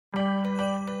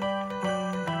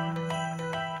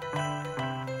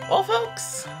Well,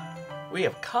 folks, we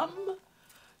have come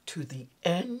to the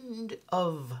end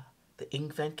of the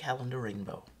Inkvent Calendar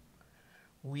Rainbow.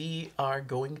 We are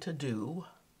going to do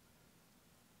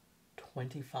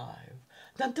 25.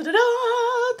 Dun, da, da, da,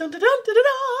 dun, da, dun, da, da,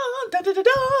 dun, da, da,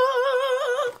 da.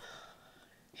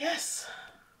 Yes,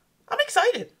 I'm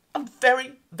excited. I'm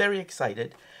very, very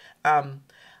excited.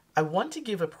 I want to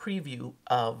give a preview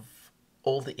of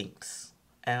all the inks.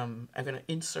 I'm going to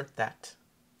insert that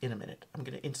in a minute. I'm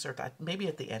going to insert that. Maybe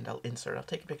at the end I'll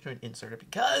take a picture and insert it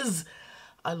because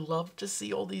I love to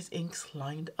see all these inks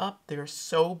lined up. They're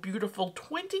so beautiful.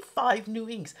 25 new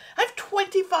inks. I have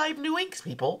 25 new inks,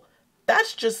 people.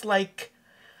 That's just like,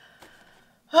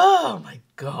 oh my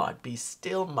God, be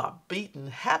still my beating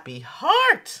happy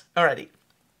heart. Alrighty,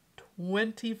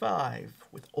 25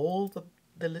 with all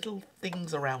the little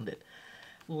things around it.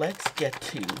 Let's get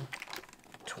to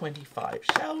 25,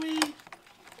 shall we?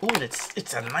 Oh, and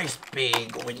it's a nice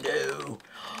big window.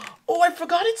 Oh, I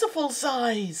forgot it's a full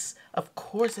size. Of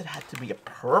course it had to be a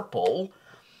purple.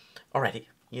 Alrighty,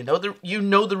 you know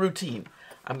the routine.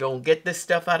 I'm going to get this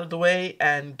stuff out of the way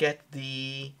and get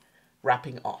the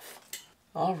wrapping off.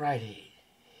 Alrighty,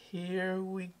 here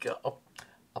we go. Oh,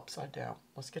 upside down.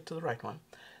 Let's get to the right one.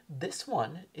 This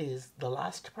one is the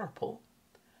last purple,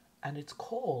 and it's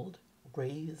called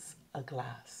Raise a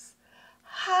Glass.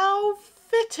 How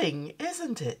fitting,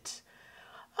 isn't it?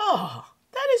 Oh,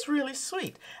 that is really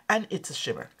sweet. And it's a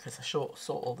shimmer, because I saw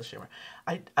all the shimmer.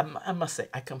 I must say,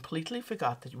 I completely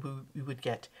forgot that we would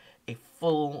get a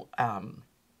full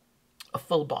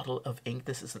bottle of ink.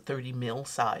 This is a 30 ml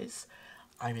size.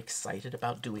 I'm excited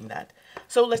about doing that.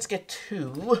 So let's get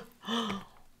to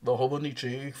the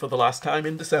Hobonichi for the last time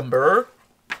in December.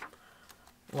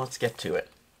 Let's get to it.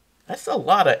 That's a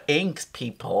lot of inks,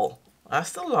 people.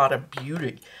 That's a lot of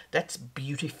beauty. That's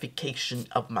beautification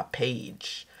of my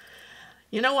page.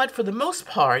 You know what? For the most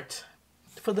part,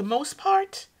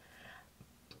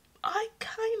 I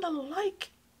kind of like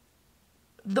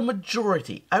the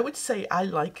majority. I would say I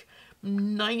like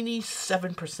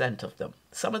 97% of them.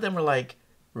 Some of them are like,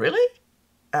 really?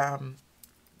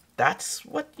 That's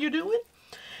what you're doing?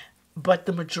 But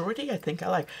the majority, I think I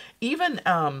like. Even,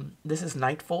 this is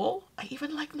Nightfall. I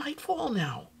even like Nightfall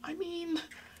now. I mean,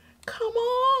 come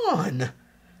on.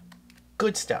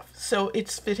 Good stuff. So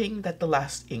it's fitting that the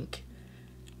last ink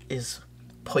is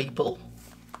purple.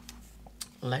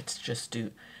 Let's just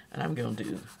do, and I'm going to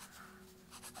do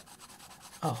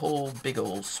a whole big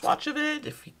old swatch of it.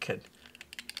 If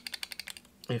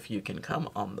you can come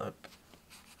on the,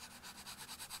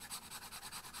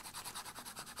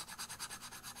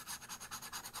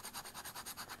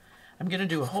 I'm going to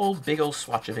do a whole big old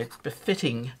swatch of it,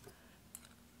 befitting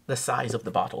the size of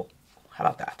the bottle. How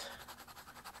about that?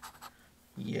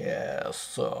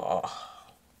 Yes.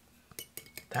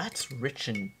 That's rich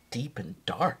and deep and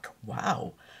dark.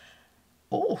 Wow.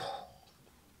 Oh,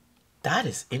 that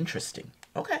is interesting.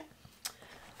 Okay.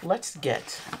 Let's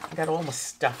get, I got all my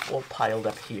stuff all piled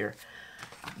up here.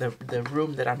 The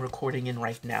room that I'm recording in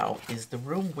right now is the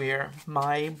room where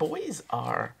my boys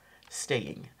are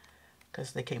staying,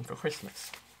 because they came for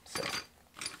Christmas. So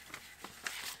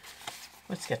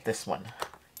let's get this one.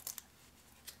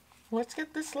 Let's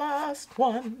get this last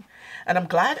one. And I'm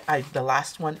glad the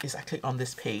last one is actually on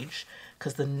this page,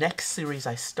 because the next series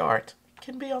I start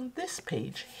can be on this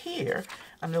page here,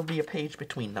 and there'll be a page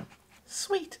between them.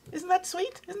 Sweet. Isn't that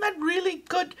sweet? Isn't that really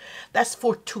good? That's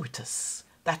fortuitous.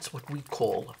 That's what we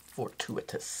call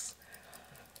fortuitous.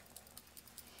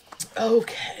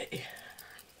 Okay.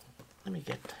 Let me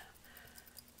get...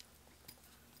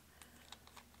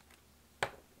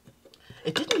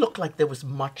 It didn't look like there was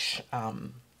much...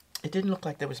 It didn't look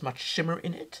like there was much shimmer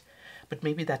in it, but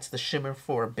maybe that's the shimmer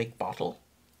for a big bottle.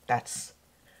 That's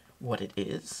what it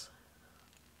is.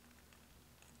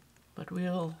 But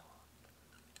we'll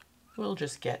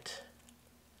just get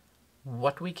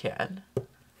what we can.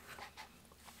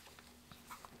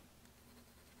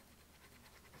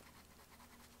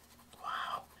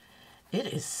 Wow, it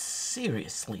is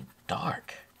seriously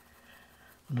dark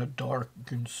on a dark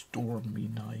and stormy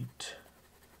night.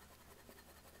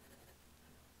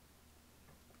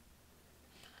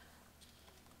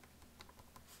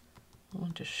 I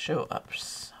want to show up,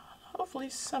 hopefully,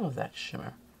 some of that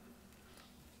shimmer.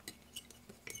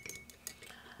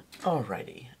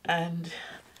 Alrighty, and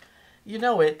you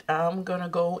know it, I'm gonna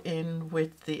go in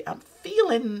with the, I'm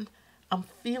feeling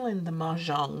the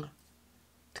Mahjong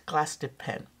glass dip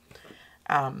pen.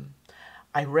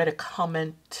 I read a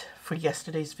comment for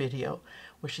yesterday's video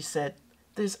where she said,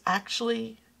 there's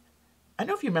actually, I don't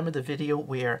know if you remember the video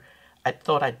where I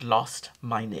thought I'd lost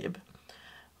my nib.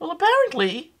 Well,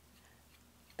 apparently,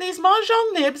 these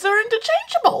Mahjong nibs are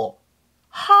interchangeable.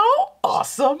 How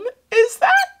awesome is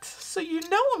that? So you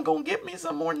know I'm going to get me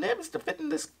some more nibs to fit in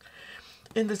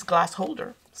this glass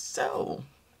holder. So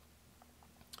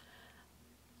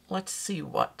let's see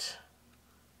what.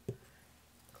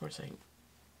 Of course,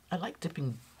 I like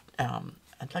dipping. I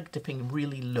like dipping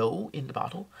really low in the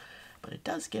bottle, but it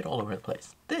does get all over the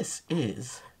place. This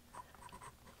is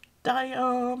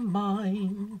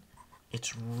Diamine.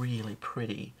 It's really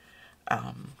pretty.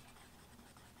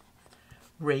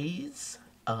 Raise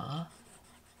a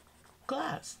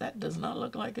glass. That does not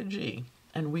look like a G.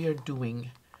 And we are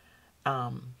doing,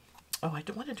 oh, I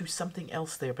do want to do something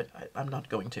else there, but I'm not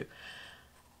going to.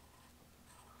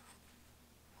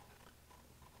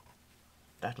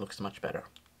 That looks much better.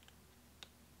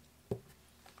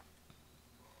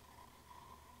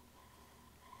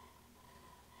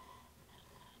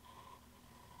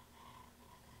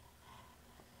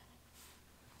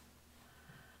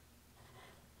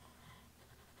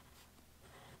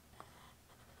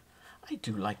 I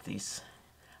do like these.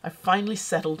 I finally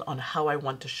settled on how I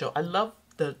want to show. I love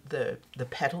the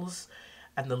petals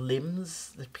and the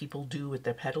limbs that people do with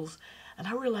their petals. And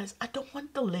I realized I don't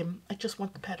want the limb, I just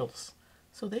want the petals.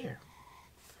 So there.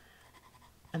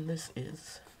 And this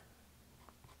is...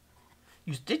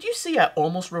 Did you see I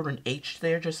almost wrote an H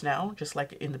there just now? Just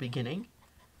like in the beginning?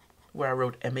 Where I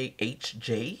wrote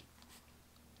M-A-H-J?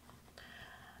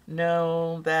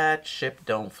 No, that ship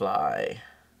don't fly.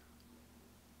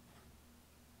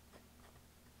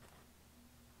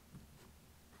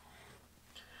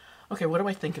 Okay, what do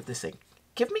I think of this thing?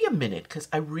 Give me a minute, because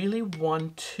I really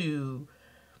want to...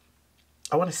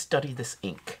 I want to study this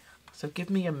ink. So give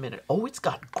me a minute. Oh, it's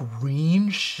got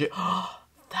green shit.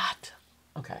 That...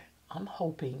 Okay, I'm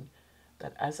hoping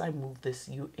that as I move this,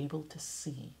 you're able to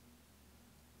see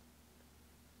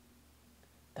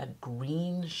that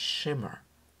green shimmer.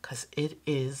 Because it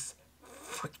is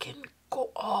freaking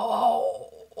cool.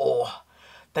 Oh.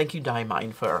 Thank you,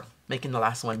 Diamine, for making the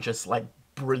last one just, like,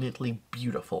 brilliantly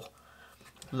beautiful.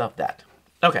 Love that.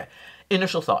 Okay,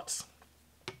 initial thoughts.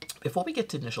 Before we get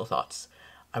to initial thoughts,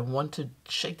 I want to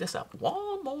shake this up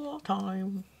one more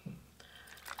time.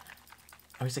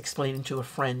 I was explaining to a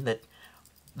friend that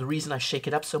the reason I shake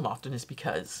it up so often is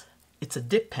because it's a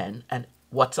dip pen, and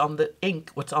what's on the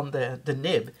ink, what's on the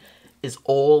nib is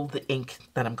all the ink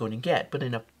that I'm going to get. But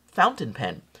in a fountain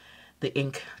pen, the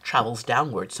ink travels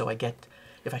downward, so I get,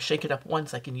 if I shake it up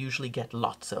once, I can usually get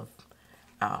lots of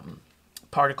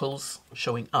particles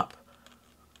showing up.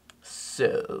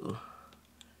 So,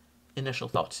 initial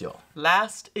thoughts, y'all.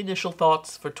 Last initial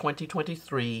thoughts for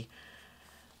 2023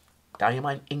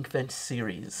 Diamine Inkvent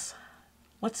series.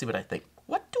 Let's see what I think.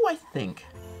 What do I think?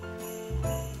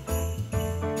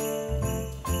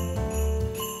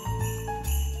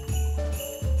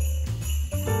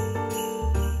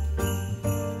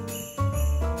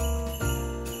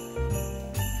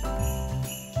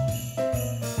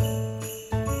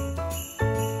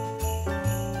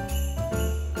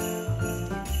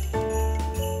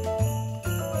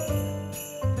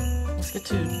 Let's get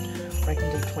to writing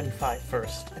day 25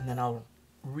 first, and then I'll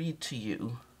read to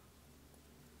you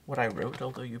what I wrote,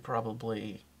 although you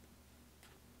probably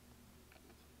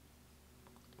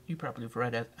have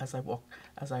read it as I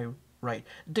write.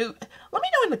 Let me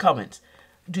know in the comments.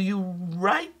 Do you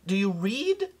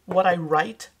read what I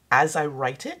write as I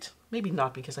write it? Maybe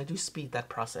not, because I do speed that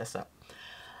process up.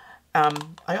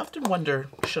 I often wonder,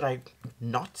 should I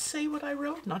not say what I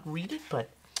wrote, not read it? But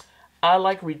I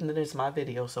like reading it. It's my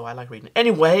video, so I like reading it.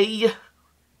 Anyway,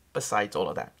 besides all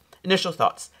of that, initial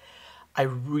thoughts. I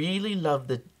really love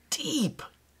the deep,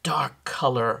 dark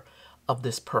color of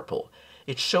this purple.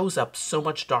 It shows up so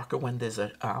much darker when there's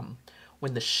a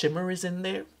when the shimmer is in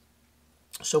there.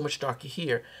 So much darker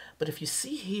here. But if you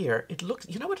see here, it looks,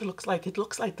 you know what it looks like? It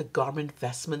looks like the garment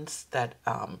vestments that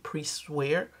priests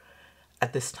wear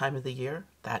at this time of the year.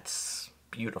 That's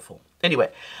beautiful.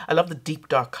 Anyway, I love the deep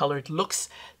dark color. It looks,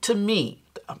 to me,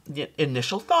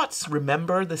 initial thoughts.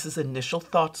 Remember, this is initial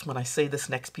thoughts when I say this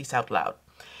next piece out loud.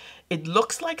 It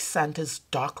looks like Santa's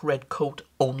dark red coat,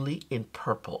 only in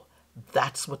purple.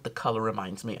 That's what the color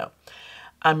reminds me of.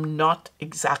 I'm not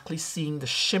exactly seeing the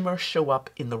shimmer show up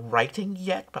in the writing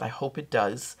yet, but I hope it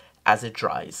does as it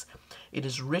dries. It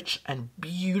is rich and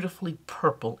beautifully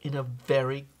purple in a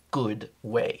very good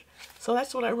way. So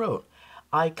that's what I wrote.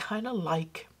 I kind of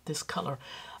like this color.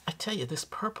 I tell you, this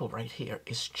purple right here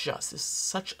is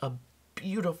such a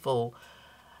beautiful,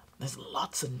 there's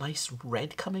lots of nice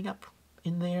red coming up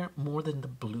in there, more than the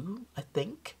blue, I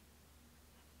think.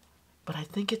 But I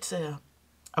think it's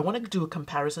I want to do a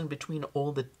comparison between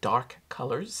all the dark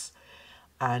colors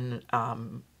and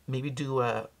maybe do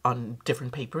on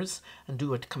different papers and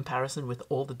do a comparison with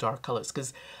all the dark colors,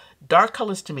 because dark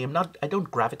colors to me, I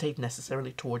don't gravitate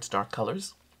necessarily towards dark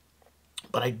colors,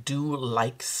 but I do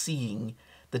like seeing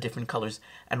the different colors.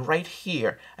 And right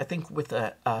here, I think with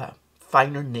a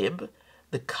finer nib,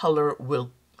 the color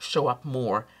will show up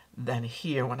more than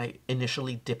here when I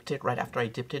initially dipped it. Right after I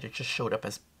dipped it, it just showed up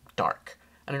as dark.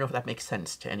 I don't know if that makes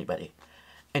sense to anybody.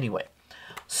 Anyway,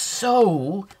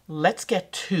 so let's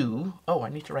get to, oh, I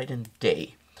need to write in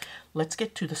day. Let's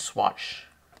get to the swatch.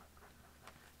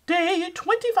 Day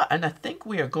 25, and I think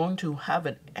we are going to have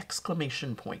an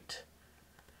exclamation point.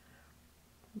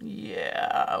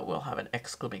 Yeah, we'll have an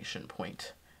exclamation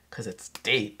point because it's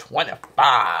day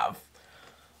 25.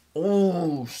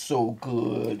 Oh, so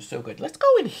good, so good. Let's go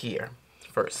in here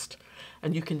first,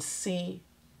 and you can see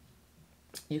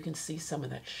some of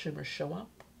that shimmer show up.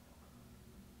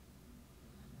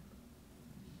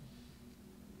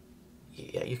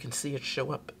 Yeah, you can see it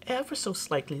show up ever so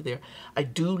slightly there. I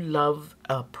do love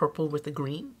purple with the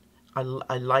green. I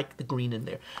like the green in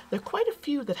there. There are quite a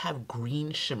few that have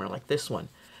green shimmer, like this one.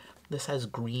 This has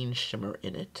green shimmer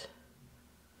in it.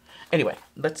 Anyway,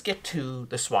 let's get to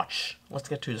the swatch. Let's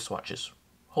get to the swatches.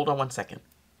 Hold on 1 second.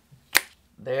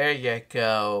 There you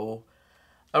go.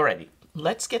 Alrighty,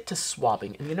 let's get to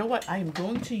swabbing. And you know what? I am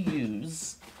going to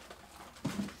use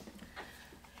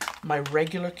my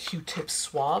regular Q-tip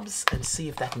swabs and see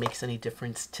if that makes any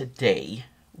difference today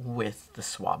with the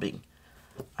swabbing.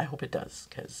 I hope it does,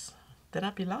 because then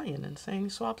I'd be lying and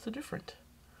saying swabs are different.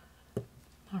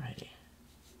 Alrighty.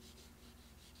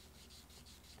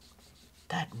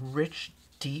 That rich,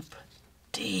 deep,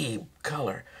 deep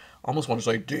color. Almost want to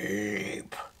say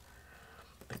deep.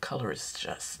 The color is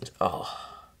just, oh.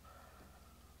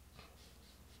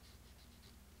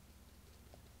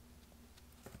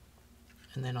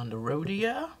 And then on the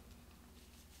Rhodia,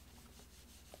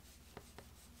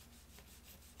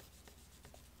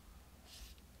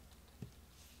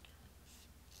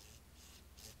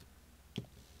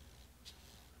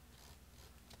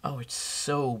 oh, it's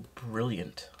so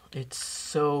brilliant. It's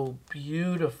so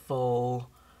beautiful.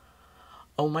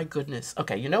 Oh my goodness.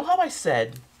 Okay, you know how I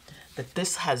said that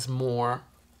this has more,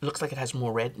 looks like it has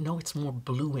more red? No, it's more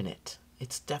blue in it.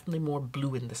 It's definitely more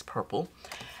blue in this purple.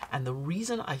 And the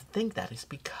reason I think that is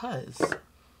because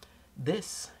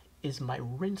this is my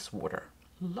rinse water.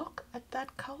 Look at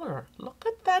that color. Look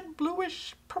at that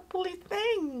bluish purpley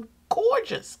thing.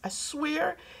 Gorgeous. I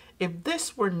swear, if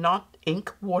this were not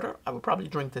ink water, I would probably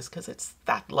drink this because it's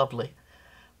that lovely.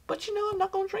 But you know, I'm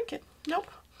not going to drink it.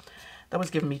 Nope. That was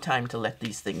giving me time to let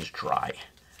these things dry.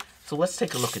 So let's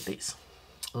take a look at these.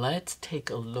 Let's take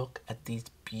a look at these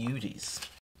beauties.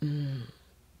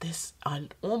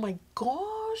 Oh my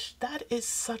gosh, that is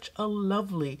such a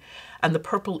lovely, and the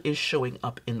purple is showing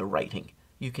up in the writing.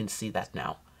 You can see that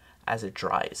now as it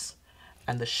dries.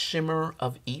 And the shimmer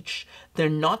of each, they're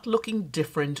not looking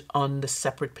different on the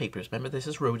separate papers. Remember, this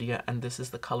is Rhodia and this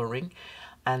is the coloring,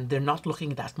 and they're not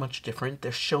looking that much different.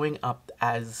 They're showing up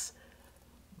as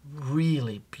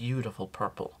really beautiful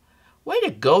purple. Way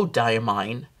to go,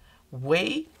 Diamine.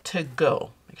 Way to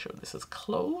go. Make sure this is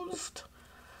closed.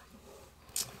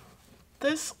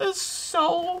 This is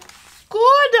so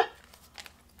good.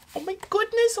 Oh my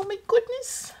goodness, oh my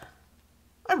goodness.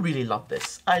 I really love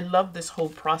this. I love this whole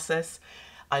process.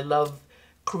 I love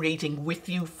creating with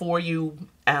you, for you,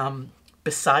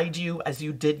 beside you as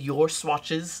you did your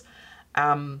swatches.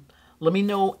 Let me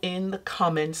know in the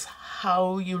comments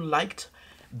how you liked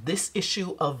this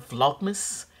issue of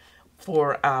Vlogmas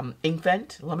for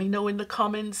Inkvent. Let me know in the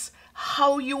comments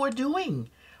how you are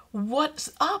doing.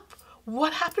 What's up?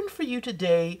 What happened for you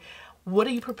today? What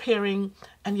are you preparing?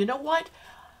 And you know what?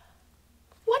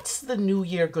 What's the new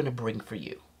year going to bring for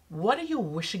you? What are you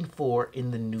wishing for in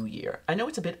the new year? I know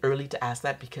it's a bit early to ask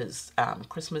that because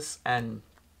Christmas and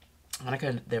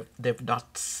Hanukkah, they've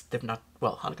not,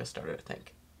 well, Hanukkah started, I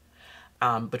think.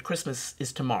 But Christmas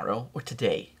is tomorrow, or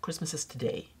today. Christmas is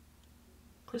today.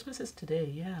 Christmas is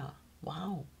today, yeah.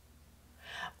 Wow.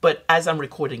 But as I'm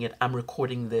recording it, I'm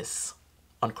recording this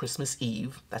on Christmas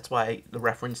Eve. That's why the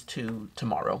reference to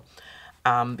tomorrow.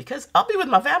 Because I'll be with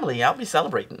my family. I'll be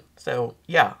celebrating. So,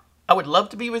 yeah. I would love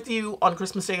to be with you on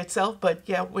Christmas Day itself, but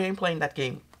yeah, we ain't playing that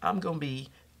game. I'm going to be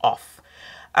off.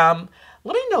 Let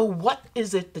me know, what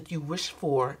is it that you wish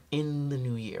for in the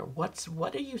new year? What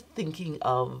are you thinking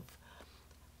of?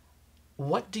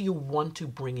 What do you want to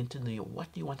bring into the new year?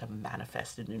 What do you want to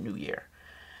manifest in the new year?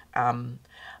 I'm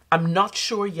not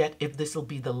sure yet if this will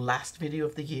be the last video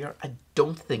of the year. I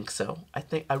don't think so. I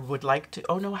think I would like to...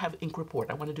 Oh, no, I have ink report.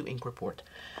 I want to do ink report.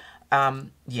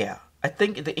 Yeah, I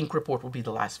think the ink report will be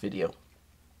the last video.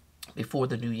 before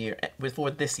the new year,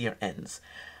 before this year ends.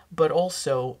 But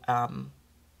also,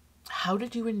 how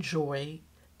did you enjoy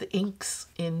the inks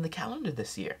in the calendar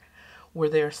this year? Were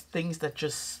there things that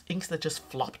just, inks that just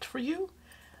flopped for you?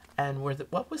 And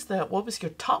what was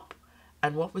your top,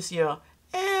 and what was your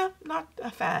not a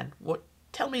fan?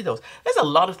 Tell me those. There's a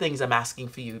lot of things I'm asking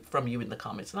from you in the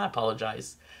comments, and I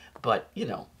apologize, but you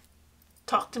know,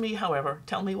 talk to me. However,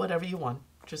 tell me whatever you want.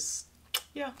 Just,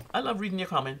 yeah, I love reading your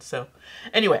comments. So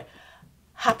anyway,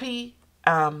 happy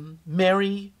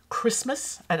Merry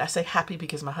Christmas. And I say happy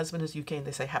because my husband is UK and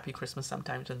they say happy Christmas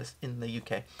sometimes in the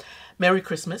UK. Merry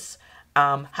Christmas.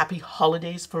 Happy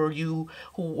holidays for you,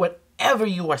 whatever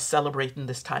you are celebrating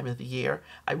this time of the year.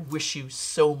 I wish you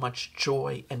so much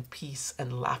joy and peace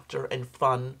and laughter and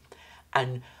fun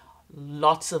and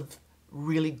lots of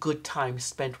really good time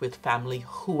spent with family,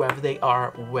 whoever they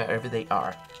are, wherever they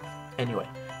are. Anyway,